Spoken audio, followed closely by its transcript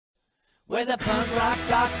We're the punk rock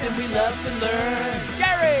socks and we love to learn.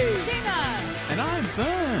 Jerry! Tina! And I'm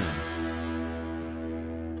Vern.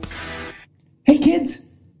 Hey kids,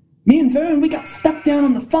 me and Vern, we got stuck down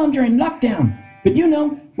on the farm during lockdown. But you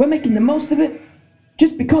know, we're making the most of it.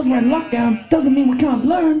 Just because we're in lockdown doesn't mean we can't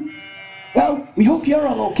learn. Well, we hope you're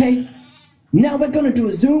all okay. Now we're gonna do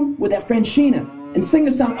a Zoom with our friend Sheena and sing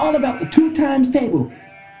a song all about the 2 times table.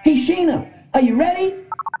 Hey Sheena, are you ready?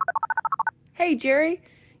 Hey Jerry,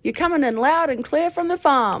 you're coming in loud and clear from the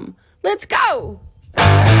farm. Let's go! 1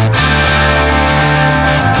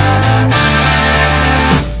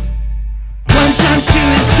 times 2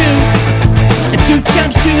 is 2, and 2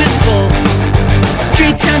 times 2 is 4.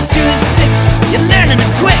 3 times 2 is 6, you're learning it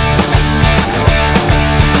quick.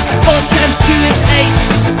 4 times 2 is 8,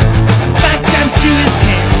 5 times 2 is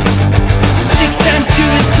 10. 6 times 2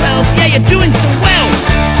 is 12, yeah, you're doing so well.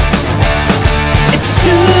 It's a 2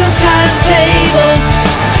 times table,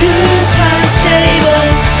 2 times table,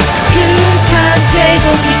 2 times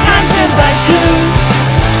table, 3 times them by 2.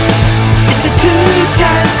 It's a 2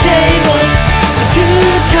 times table, a 2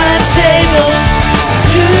 times table,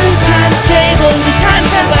 2 times table, 3 times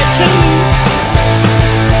them by 2.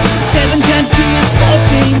 7 times 2 is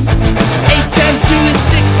 14, 8 times 2 is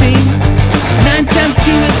 16, 9 times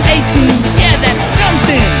 2 is 18, yeah, that's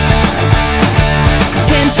something.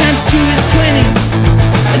 10 times 2 is 20,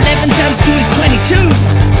 11 times 2 is 22,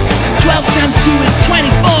 12 times 2 is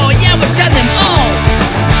 24, yeah, we've done them all.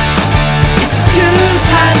 It's a 2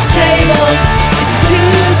 times table, it's a 2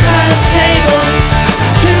 times table,